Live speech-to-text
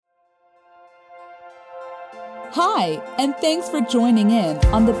Hi, and thanks for joining in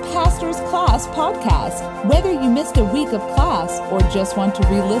on the Pastor's Class podcast. Whether you missed a week of class or just want to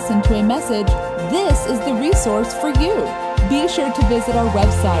re-listen to a message, this is the resource for you. Be sure to visit our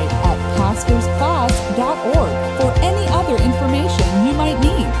website at pastorsclass.org for any other information you might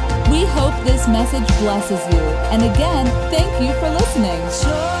need. We hope this message blesses you. And again, thank you for listening.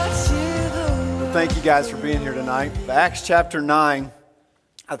 Well, thank you guys for being here tonight. Acts chapter 9,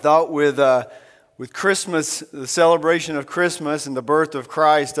 I thought with Christmas, the celebration of Christmas and the birth of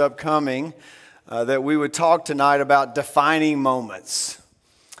Christ upcoming, that we would talk tonight about defining moments.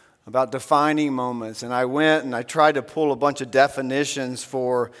 And I went and I tried to pull a bunch of definitions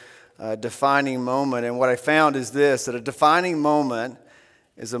for a defining moment. And what I found is this, that a defining moment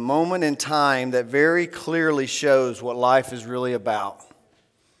is a moment in time that very clearly shows what life is really about.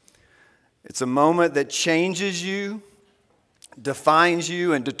 It's a moment that changes you, defines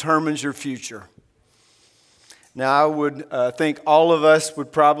you, and determines your future. Now, I would think all of us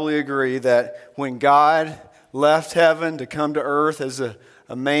would probably agree that when God left heaven to come to earth as a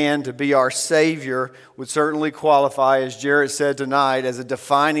man to be our Savior would certainly qualify, as Jarrett said tonight, as a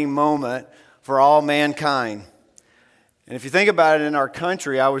defining moment for all mankind. And if you think about it in our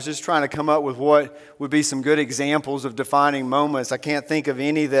country, I was just trying to come up with what would be some good examples of defining moments. I can't think of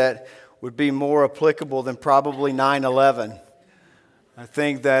any that would be more applicable than probably 9/11. I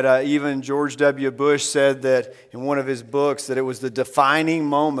think that even George W. Bush said that in one of his books that it was the defining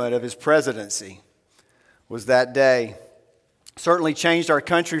moment of his presidency, was that day. Certainly changed our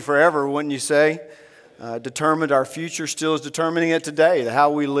country forever, wouldn't you say? Determined our future, still is determining it today. How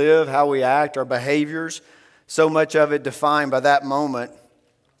we live, how we act, our behaviors, so much of it defined by that moment.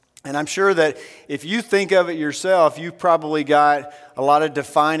 And I'm sure that if you think of it yourself, you've probably got a lot of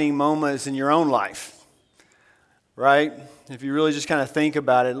defining moments in your own life, right? If you really just kind of think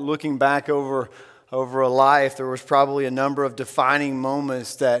about it, looking back over a life, there was probably a number of defining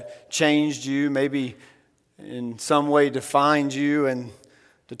moments that changed you, maybe in some way defined you and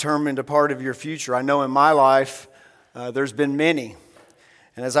determined a part of your future. I know in my life, there's been many.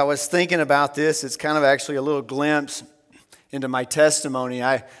 And as I was thinking about this, it's kind of actually a little glimpse into my testimony.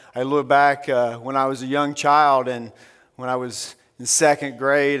 I look back when I was a young child and when I was in second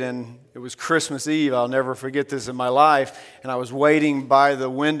grade, and it was Christmas Eve. I'll never forget this in my life. And I was waiting by the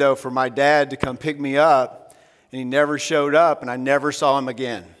window for my dad to come pick me up, and he never showed up, and I never saw him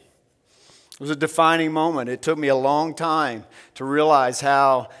again. It was a defining moment. It took me a long time to realize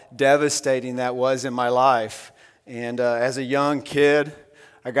how devastating that was in my life. And as a young kid,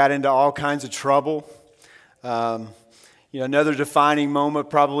 I got into all kinds of trouble. Another defining moment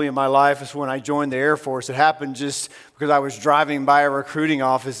probably in my life is when I joined the Air Force. It happened just because I was driving by a recruiting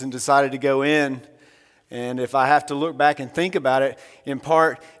office and decided to go in. And if I have to look back and think about it, in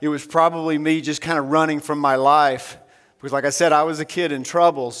part, it was probably me just kind of running from my life. Because like I said, I was a kid in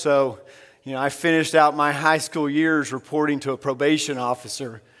trouble. So, I finished out my high school years reporting to a probation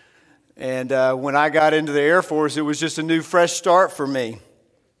officer. And when I got into the Air Force, it was just a new, fresh start for me.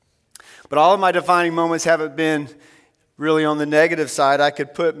 But all of my defining moments haven't been really on the negative side. I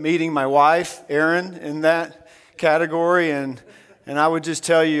could put meeting my wife, Erin, in that category. And I would just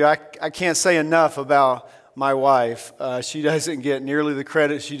tell you, I can't say enough about my wife. She doesn't get nearly the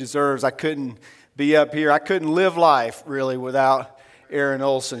credit she deserves. I couldn't be up here. I couldn't live life, really, without Erin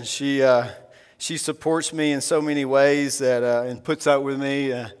Olson. She supports me in so many ways that and puts up with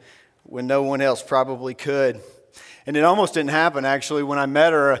me when no one else probably could. And it almost didn't happen, actually. When I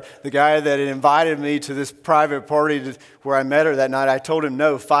met her, the guy that had invited me to this private party where I met her that night, I told him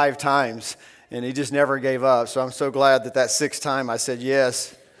no 5 times, and he just never gave up. So I'm so glad that 6th time I said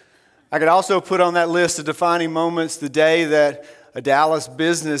yes. I could also put on that list of defining moments the day that a Dallas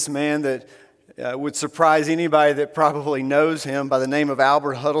businessman that would surprise anybody that probably knows him by the name of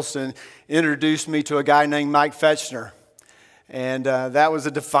Albert Huddleston introduced me to a guy named Mike Fetchner. And that was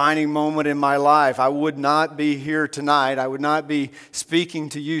a defining moment in my life. I would not be here tonight. I would not be speaking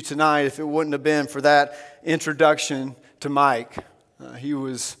to you tonight if it wouldn't have been for that introduction to Mike. He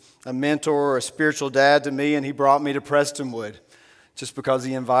was a mentor, a spiritual dad to me, and he brought me to Prestonwood just because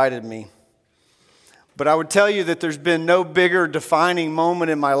he invited me. But I would tell you that there's been no bigger defining moment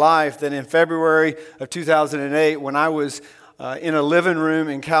in my life than in February of 2008 when I was in a living room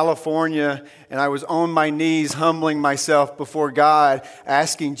in California, and I was on my knees humbling myself before God,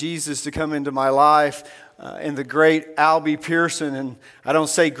 asking Jesus to come into my life. And the great Albie Pearson, and I don't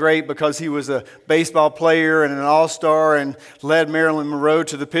say great because he was a baseball player and an all-star and led Marilyn Monroe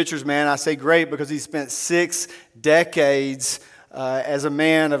to the pitcher's man. I say great because he spent 6 decades as a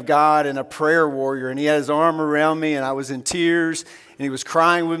man of God and a prayer warrior. And he had his arm around me, and I was in tears. he was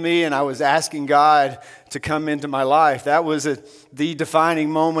crying with me, and I was asking God to come into my life. That was the defining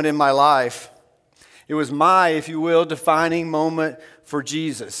moment in my life. It was my, if you will, defining moment for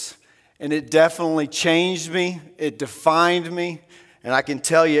Jesus. And it definitely changed me. It defined me. And I can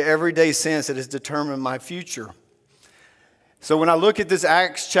tell you every day since it has determined my future. So when I look at this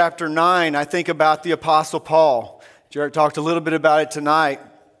Acts chapter 9, I think about the Apostle Paul. Jared talked a little bit about it tonight.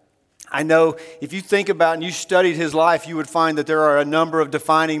 I know if you think about and you studied his life, you would find that there are a number of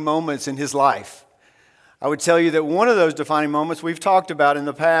defining moments in his life. I would tell you that one of those defining moments we've talked about in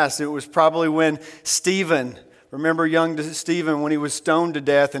the past, it was probably when Stephen, remember young Stephen when he was stoned to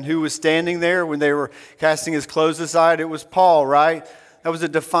death, and who was standing there when they were casting his clothes aside? It was Paul, right? That was a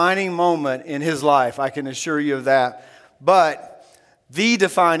defining moment in his life, I can assure you of that. But the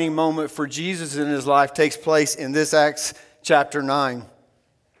defining moment for Jesus in his life takes place in this Acts chapter 9.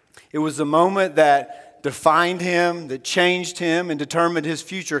 It was the moment that defined him, that changed him, and determined his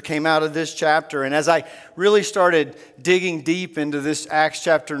future came out of this chapter. And as I really started digging deep into this Acts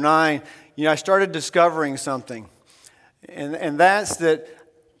chapter 9, I started discovering something. And that's that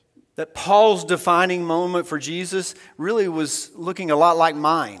Paul's defining moment for Jesus really was looking a lot like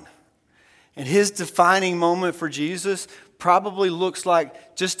mine. And his defining moment for Jesus probably looks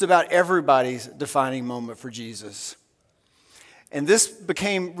like just about everybody's defining moment for Jesus. And this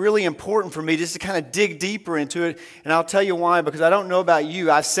became really important for me just to kind of dig deeper into it. And I'll tell you why, because I don't know about you.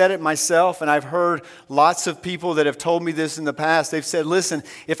 I've said it myself, and I've heard lots of people that have told me this in the past. They've said, listen,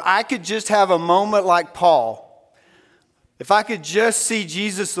 if I could just have a moment like Paul, if I could just see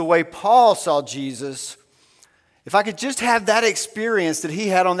Jesus the way Paul saw Jesus, if I could just have that experience that he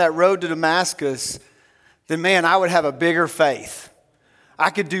had on that road to Damascus, then man, I would have a bigger faith. I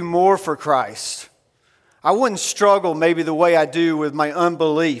could do more for Christ. I wouldn't struggle maybe the way I do with my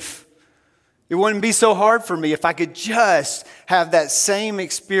unbelief. It wouldn't be so hard for me if I could just have that same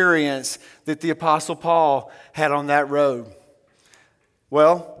experience that the Apostle Paul had on that road.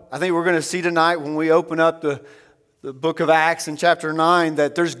 Well, I think we're going to see tonight when we open up the book of Acts in chapter 9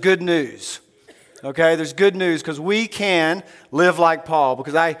 that there's good news. Okay, there's good news because we can live like Paul.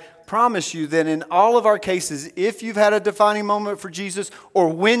 Because I promise you that in all of our cases, if you've had a defining moment for Jesus or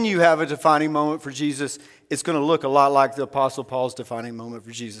when you have a defining moment for Jesus, it's going to look a lot like the Apostle Paul's defining moment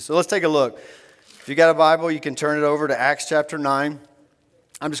for Jesus. So let's take a look. If you got a Bible, you can turn it over to Acts chapter 9.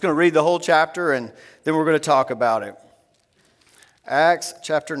 I'm just going to read the whole chapter and then we're going to talk about it. Acts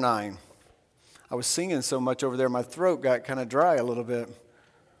chapter 9. I was singing so much over there, my throat got kind of dry a little bit.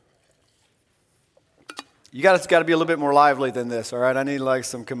 It's got to be a little bit more lively than this, all right? I need like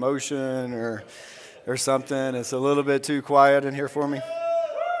some commotion or something. It's a little bit too quiet in here for me.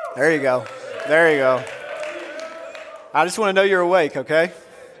 There you go. There you go. I just want to know you're awake, okay?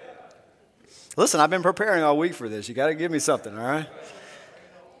 Listen, I've been preparing all week for this. You got to give me something, all right?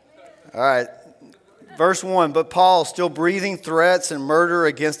 All right. Verse 1, but Paul, still breathing threats and murder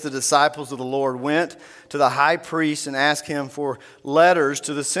against the disciples of the Lord, went to the high priest and asked him for letters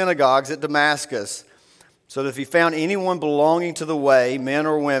to the synagogues at Damascus, so that if he found anyone belonging to the way, men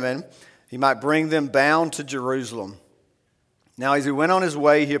or women, he might bring them bound to Jerusalem. Now as he went on his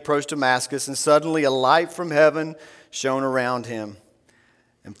way, he approached Damascus, and suddenly a light from heaven shone around him.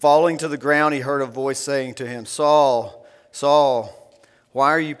 And falling to the ground, he heard a voice saying to him, Saul, Saul, why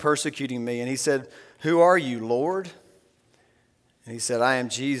are you persecuting me? And he said, who are you, Lord? And he said, I am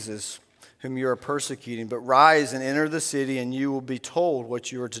Jesus, whom you are persecuting. But rise and enter the city, and you will be told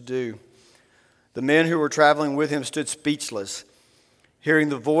what you are to do. The men who were traveling with him stood speechless, hearing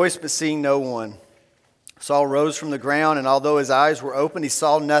the voice but seeing no one. Saul rose from the ground, and although his eyes were open, he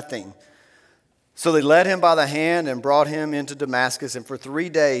saw nothing. So they led him by the hand and brought him into Damascus, and for 3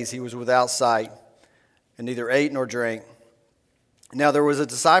 days he was without sight, and neither ate nor drank. Now there was a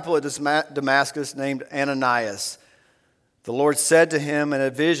disciple at Damascus named Ananias. The Lord said to him in a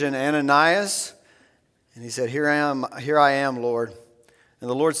vision, Ananias? And he said, Here I am, Lord. And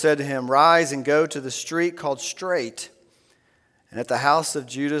the Lord said to him, Rise and go to the street called Straight, and at the house of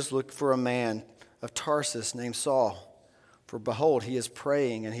Judas look for a man of Tarsus named Saul. For behold, he is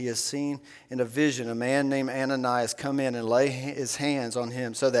praying, and he has seen in a vision a man named Ananias come in and lay his hands on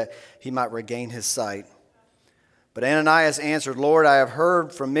him so that he might regain his sight. But Ananias answered, Lord, I have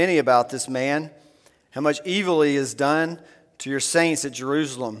heard from many about this man, how much evil he has done to your saints at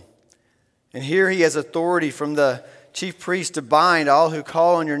Jerusalem. And here he has authority from the chief priest to bind all who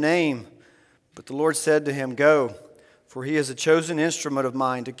call on your name. But the Lord said to him, Go, for he is a chosen instrument of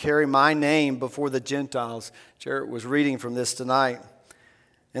mine to carry my name before the Gentiles. Jarrett was reading from this tonight.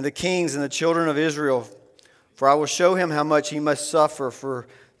 And the kings and the children of Israel, for I will show him how much he must suffer for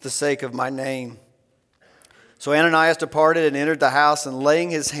the sake of my name. So Ananias departed and entered the house, and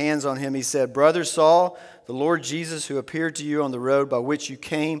laying his hands on him, he said, Brother Saul, the Lord Jesus, who appeared to you on the road by which you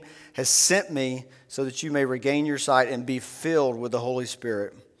came, has sent me so that you may regain your sight and be filled with the Holy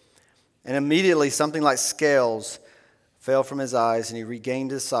Spirit. And immediately something like scales fell from his eyes, and he regained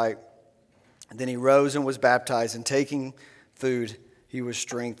his sight. And then he rose and was baptized, and taking food, he was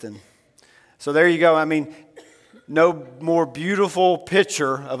strengthened. So there you go. I mean, no more beautiful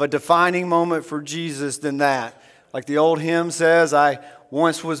picture of a defining moment for Jesus than that. Like the old hymn says, I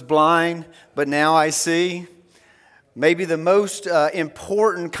once was blind, but now I see. Maybe the most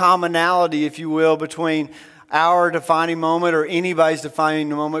important commonality, if you will, between our defining moment or anybody's defining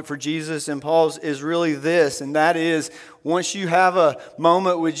moment for Jesus and Paul's is really this, and that is once you have a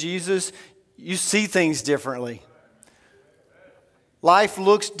moment with Jesus, you see things differently. Life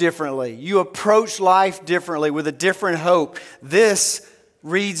looks differently. You approach life differently with a different hope. This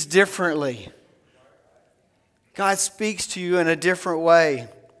reads differently. God speaks to you in a different way.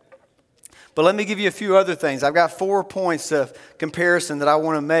 But let me give you a few other things. I've got 4 points of comparison that I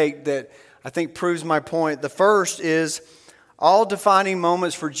want to make that I think proves my point. The first is all defining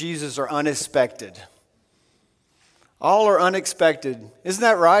moments for Jesus are unexpected. All are unexpected. Isn't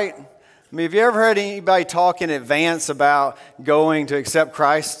that right? I mean, have you ever heard anybody talk in advance about going to accept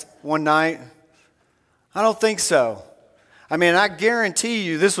Christ one night? I don't think so. I mean, I guarantee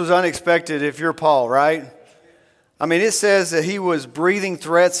you this was unexpected if you're Paul, right? I mean, it says that he was breathing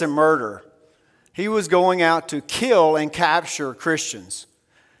threats and murder. He was going out to kill and capture Christians.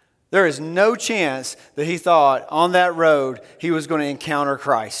 There is no chance that he thought on that road he was going to encounter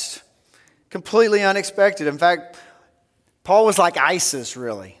Christ. Completely unexpected. In fact, Paul was like ISIS,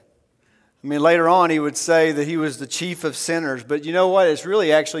 really. I mean, later on he would say that he was the chief of sinners. But you know what? It's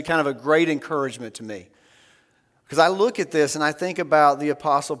really actually kind of a great encouragement to me. Because I look at this and I think about the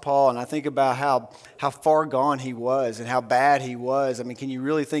Apostle Paul and I think about how far gone he was and how bad he was. I mean, can you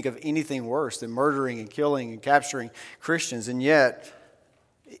really think of anything worse than murdering and killing and capturing Christians? And yet,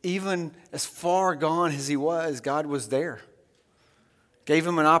 even as far gone as he was, God was there. Gave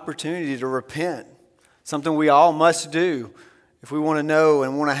him an opportunity to repent. Something we all must do if we want to know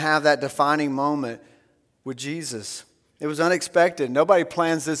and want to have that defining moment with Jesus. It was unexpected. Nobody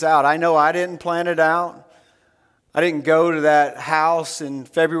plans this out. I know I didn't plan it out. I didn't go to that house in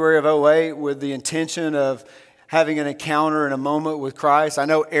February of 2008 with the intention of having an encounter and a moment with Christ. I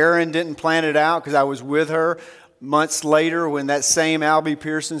know Erin didn't plan it out because I was with her months later when that same Albie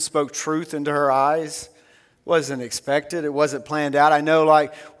Pearson spoke truth into her eyes. It wasn't expected. It wasn't planned out. I know,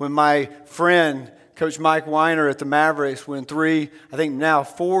 like when my friend Coach Mike Weiner at the Mavericks, when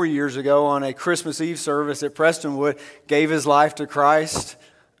 4 years ago on a Christmas Eve service at Prestonwood, gave his life to Christ.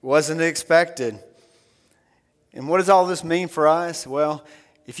 It wasn't expected. And what does all this mean for us? Well,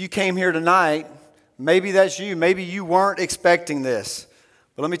 if you came here tonight, maybe that's you. Maybe you weren't expecting this.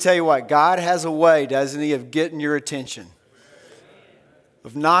 But let me tell you what, God has a way, doesn't he, of getting your attention.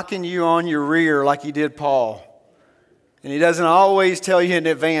 Of knocking you on your rear like he did Paul. And he doesn't always tell you in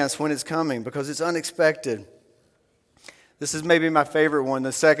advance when it's coming because it's unexpected. This is maybe my favorite one,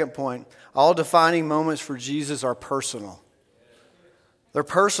 the second point. All defining moments for Jesus are personal. They're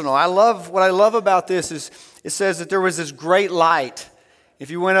personal. What I love about this is it says that there was this great light. If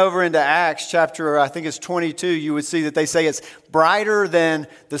you went over into Acts chapter, I think it's 22, you would see that they say it's brighter than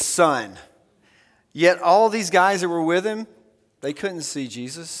the sun. Yet all these guys that were with him, they couldn't see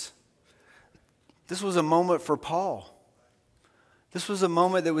Jesus. This was a moment for Paul. This was a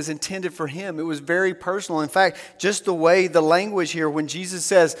moment that was intended for him. It was very personal. In fact, just the way the language here, when Jesus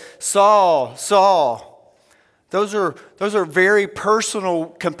says, Saul, Saul, those are very personal,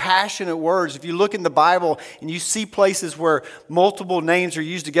 compassionate words. If you look in the Bible and you see places where multiple names are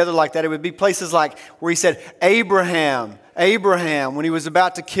used together like that, it would be places like where he said, Abraham, when he was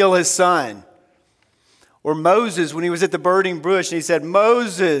about to kill his son. Or Moses when he was at the burning bush and he said,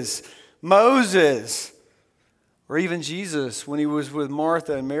 Moses. Or even Jesus when he was with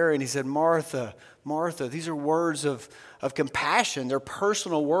Martha and Mary and he said, Martha. These are words of compassion. They're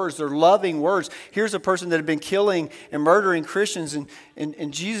personal words. They're loving words. Here's a person that had been killing and murdering Christians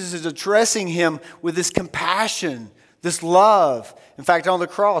and Jesus is addressing him with this compassion, this love. In fact, on the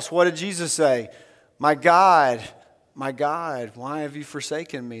cross, what did Jesus say? My God, why have you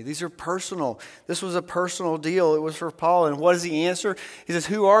forsaken me? These are personal. This was a personal deal. It was for Paul. And what does he answer? He says,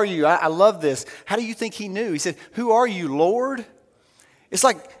 who are you? I love this. How do you think he knew? He said, who are you, Lord? It's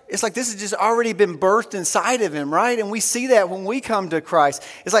like this has just already been birthed inside of him, right? And we see that when we come to Christ.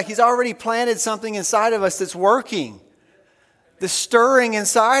 It's like he's already planted something inside of us that's working, that's stirring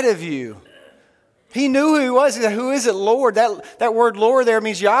inside of you. He knew who he was. He said, who is it, Lord? That word Lord there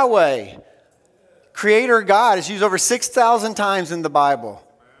means Yahweh. Creator God is used over 6,000 times in the Bible.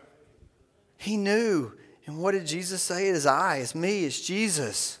 He knew. And what did Jesus say? It is I, it's me, it's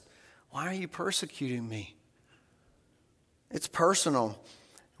Jesus. Why are you persecuting me? It's personal.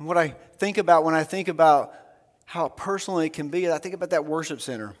 And what I think about when I think about how personal it can be, I think about that worship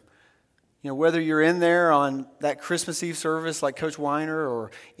center. You know, whether you're in there on that Christmas Eve service like Coach Weiner,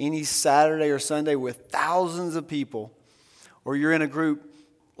 or any Saturday or Sunday with thousands of people, or you're in a group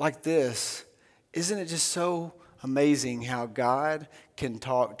like this, isn't it just so amazing how God can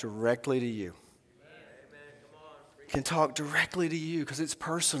talk directly to you? Can talk directly to you because it's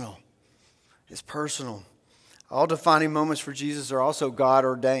personal. It's personal. All defining moments for Jesus are also God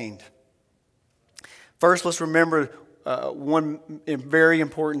ordained. First, let's remember one very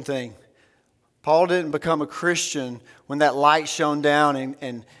important thing. Paul didn't become a Christian when that light shone down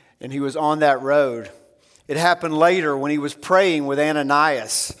and he was on that road. It happened later when he was praying with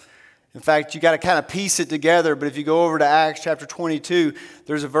Ananias. In fact, you got to kind of piece it together, but if you go over to Acts chapter 22,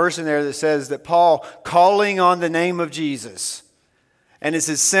 there's a verse in there that says that Paul, calling on the name of Jesus. And it's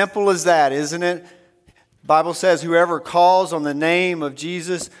as simple as that, isn't it? The Bible says whoever calls on the name of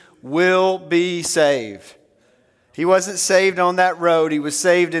Jesus will be saved. He wasn't saved on that road. He was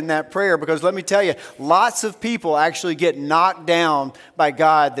saved in that prayer. Because let me tell you, lots of people actually get knocked down by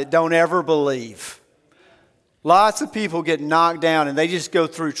God that don't ever believe. Lots of people get knocked down and they just go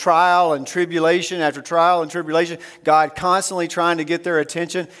through trial and tribulation after trial and tribulation. God constantly trying to get their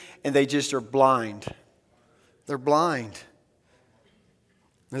attention, and they just are blind. They're blind.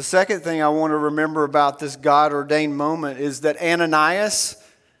 The second thing I want to remember about this God-ordained moment is that Ananias,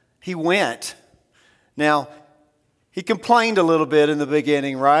 he went. Now, he complained a little bit in the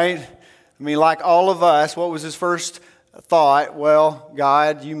beginning, right? I mean, like all of us, what was his first thought? Well,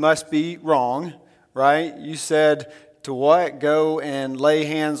 God, you must be wrong. Right? You said to what? Go and lay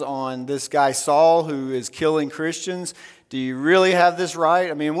hands on this guy Saul who is killing Christians. Do you really have this right?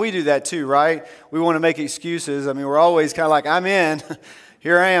 I mean, we do that too, right? We want to make excuses. I mean, we're always kind of like, I'm in.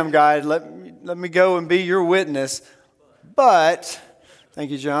 Here I am, God. Let me go and be your witness. But,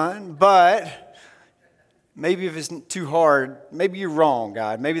 thank you, John, but maybe if it's too hard, maybe you're wrong,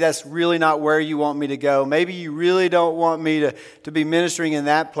 God. Maybe that's really not where you want me to go. Maybe you really don't want me to be ministering in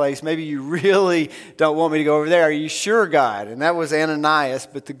that place. Maybe you really don't want me to go over there. Are you sure, God? And that was Ananias.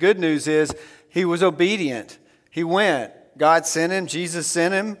 But the good news is he was obedient. He went. God sent him. Jesus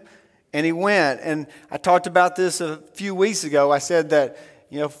sent him. And he went. And I talked about this a few weeks ago. I said that,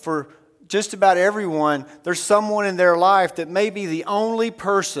 for just about everyone, there's someone in their life that may be the only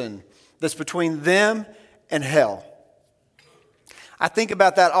person that's between them and hell. I think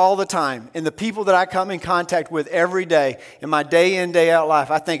about that all the time. And the people that I come in contact with every day, in my day in, day out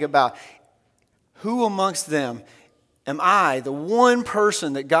life, I think about who amongst them am I, the one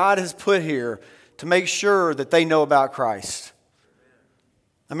person that God has put here to make sure that they know about Christ.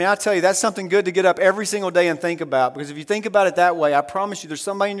 I mean, I tell you, that's something good to get up every single day and think about. Because if you think about it that way, I promise you there's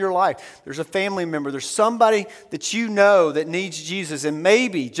somebody in your life. There's a family member. There's somebody that you know that needs Jesus. And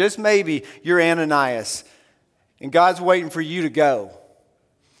maybe, just maybe, you're Ananias. And God's waiting for you to go.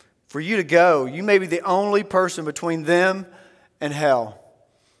 For you to go. You may be the only person between them and hell.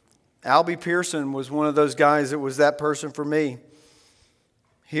 Albie Pearson was one of those guys that was that person for me.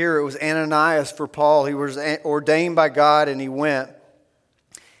 Here it was Ananias for Paul. He was ordained by God and he went.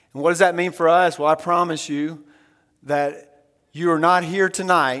 And what does that mean for us? Well, I promise you that you are not here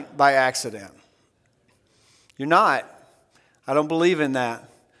tonight by accident. You're not. I don't believe in that.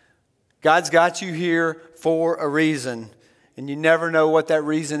 God's got you here for a reason. And you never know what that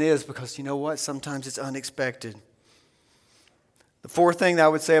reason is because you know what? Sometimes it's unexpected. The fourth thing that I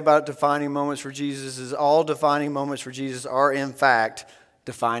would say about defining moments for Jesus is all defining moments for Jesus are in fact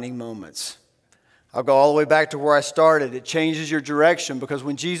defining moments. I'll go all the way back to where I started. It changes your direction because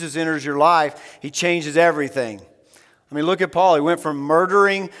when Jesus enters your life, he changes everything. I mean, look at Paul. He went from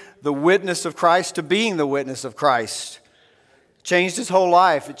murdering the witness of Christ to being the witness of Christ. Changed his whole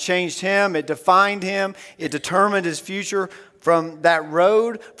life. It changed him. It defined him. It determined his future. From that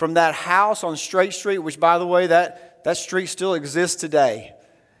road, from that house on Straight Street, which, by the way, that street still exists today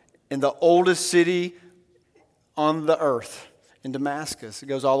in the oldest city on the earth, in Damascus. It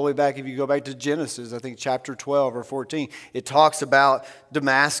goes all the way back. If you go back to Genesis, I think chapter 12 or 14, it talks about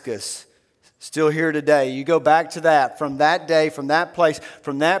Damascus. Still here today. You go back to that. From that day, from that place,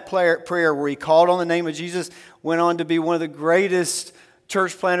 from that prayer where he called on the name of Jesus, went on to be one of the greatest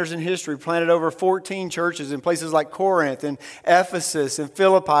church planters in history. Planted over 14 churches in places like Corinth and Ephesus and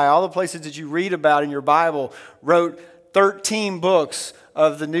Philippi, all the places that you read about in your Bible. Wrote 13 books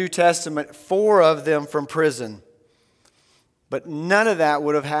of the New Testament, 4 of them from prison. But none of that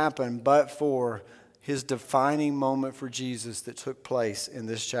would have happened but for his defining moment for Jesus that took place in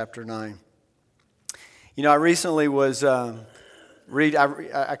this chapter 9. You know, I recently was I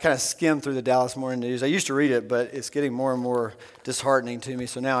kind of skimmed through the Dallas Morning News. I used to read it, but it's getting more and more disheartening to me,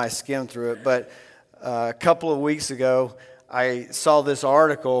 so now I skim through it. But a couple of weeks ago, I saw this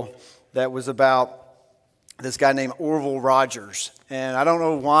article that was about this guy named Orville Rogers. And I don't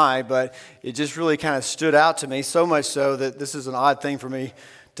know why, but it just really kind of stood out to me, so much so that this is an odd thing for me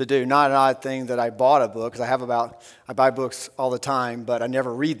to do. Not an odd thing that I bought a book, because I buy books all the time, but I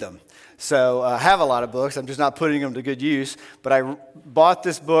never read them. So I have a lot of books. I'm just not putting them to good use. But I bought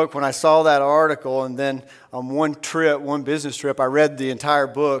this book when I saw that article, and then on one business trip, I read the entire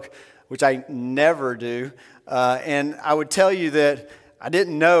book, which I never do. And I would tell you that I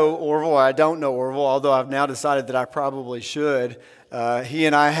didn't know Orville, or I don't know Orville, although I've now decided that I probably should. He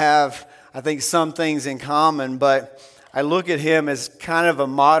and I have, I think, some things in common, but I look at him as kind of a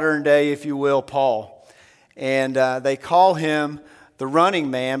modern day, if you will, Paul. And they call him the running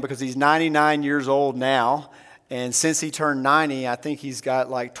man because he's 99 years old now. And since he turned 90, I think he's got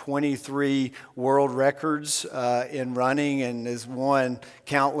like 23 world records in running and has won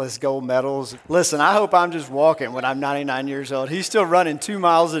countless gold medals. Listen, I hope I'm just walking when I'm 99 years old. He's still running 2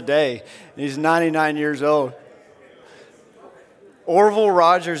 miles a day, and he's 99 years old. Orville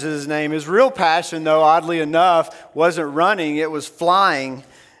Rogers is his name. His real passion, though, oddly enough, wasn't running, it was flying.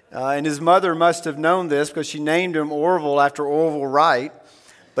 And his mother must have known this because she named him Orville after Orville Wright.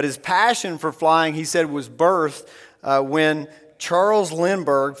 But his passion for flying, he said, was birthed when Charles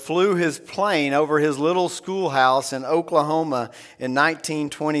Lindbergh flew his plane over his little schoolhouse in Oklahoma in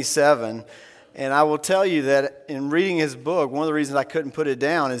 1927. And I will tell you that in reading his book, one of the reasons I couldn't put it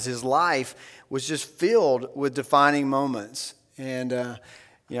down is his life was just filled with defining moments. And,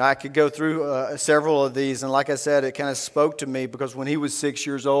 I could go through several of these. And like I said, it kind of spoke to me because when he was 6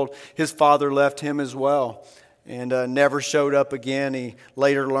 years old, his father left him as well and never showed up again. He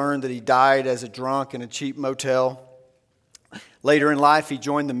later learned that he died as a drunk in a cheap motel. Later in life, he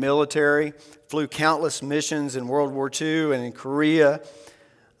joined the military, flew countless missions in World War II and in Korea.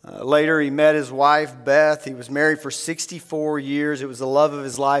 Later, he met his wife, Beth. He was married for 64 years. It was the love of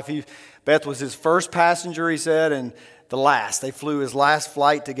his life. Beth was his first passenger, he said, and the last. They flew his last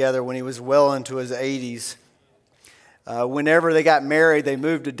flight together when he was well into his 80s. Whenever they got married, they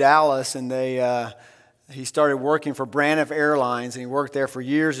moved to Dallas, and he started working for Braniff Airlines, and he worked there for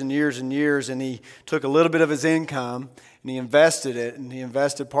years and years and years, and he took a little bit of his income, and he invested it, and he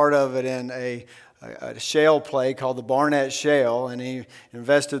invested part of it in a shale play called the Barnett Shale, and he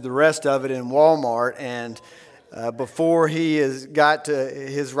invested the rest of it in Walmart, and before he got to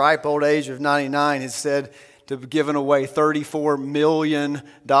his ripe old age of 99, he said to have given away $34 million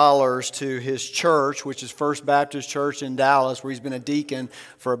to his church, which is First Baptist Church in Dallas, where he's been a deacon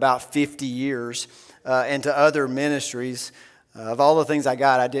for about 50 years, and to other ministries. Of all the things I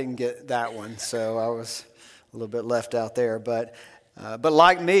got, I didn't get that one, so I was a little bit left out there. But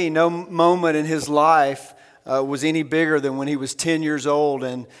like me, no moment in his life was any bigger than when he was 10 years old,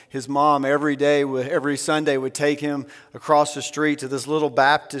 and his mom every Sunday would take him across the street to this little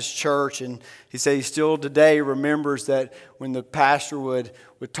Baptist church. And he said he still today remembers that when the pastor would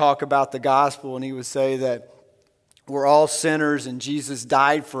talk about the gospel, and he would say that we're all sinners and Jesus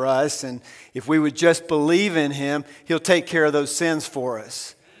died for us, and if we would just believe in him, he'll take care of those sins for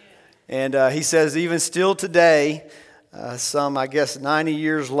us. And he says even still today, some, 90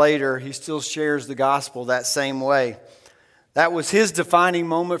 years later, he still shares the gospel that same way. That was his defining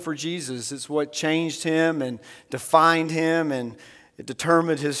moment for Jesus. It's what changed him and defined him, and it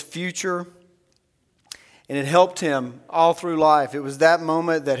determined his future. And it helped him all through life. It was that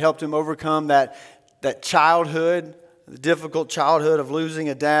moment that helped him overcome that childhood, the difficult childhood of losing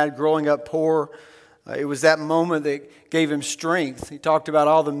a dad, growing up poor. It was that moment that gave him strength. He talked about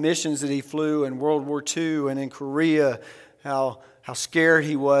all the missions that he flew in World War II and in Korea, how scared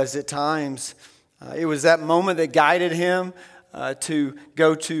he was at times. It was that moment that guided him to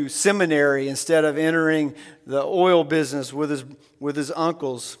go to seminary instead of entering the oil business with his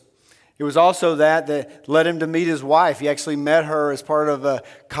uncles. It was also that led him to meet his wife. He actually met her as part of a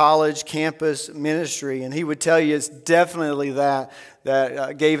college campus ministry. And he would tell you it's definitely that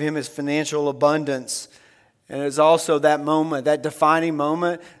gave him his financial abundance. And it's also that moment, that defining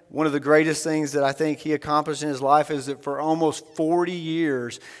moment. One of the greatest things that I think he accomplished in his life is that for almost 40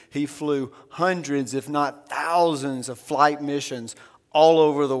 years, he flew hundreds, if not thousands, of flight missions all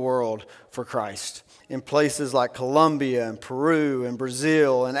over the world for Christ, in places like Colombia and Peru and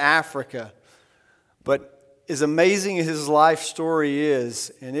Brazil and Africa. But as amazing as his life story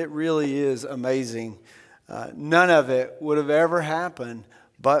is, and it really is amazing, none of it would have ever happened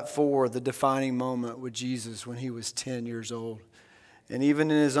but for the defining moment with Jesus when he was 10 years old. And even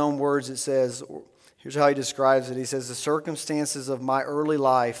in his own words, it says, here's how he describes it. He says, the circumstances of my early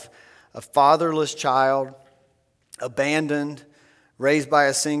life, a fatherless child, abandoned, raised by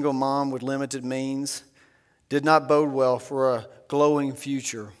a single mom with limited means, did not bode well for a glowing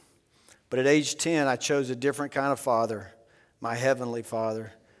future. But at age 10, I chose a different kind of father, my heavenly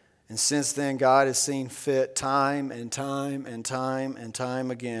Father. And since then, God has seen fit time and time and time and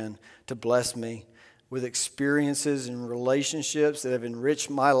time again to bless me with experiences and relationships that have enriched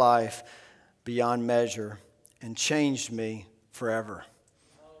my life beyond measure and changed me forever.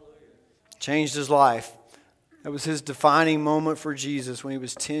 Changed his life. That was his defining moment for Jesus when he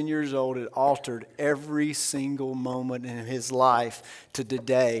was 10 years old. It altered every single moment in his life to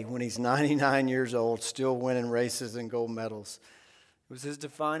today when he's 99 years old, still winning races and gold medals. It was his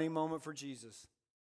defining moment for Jesus.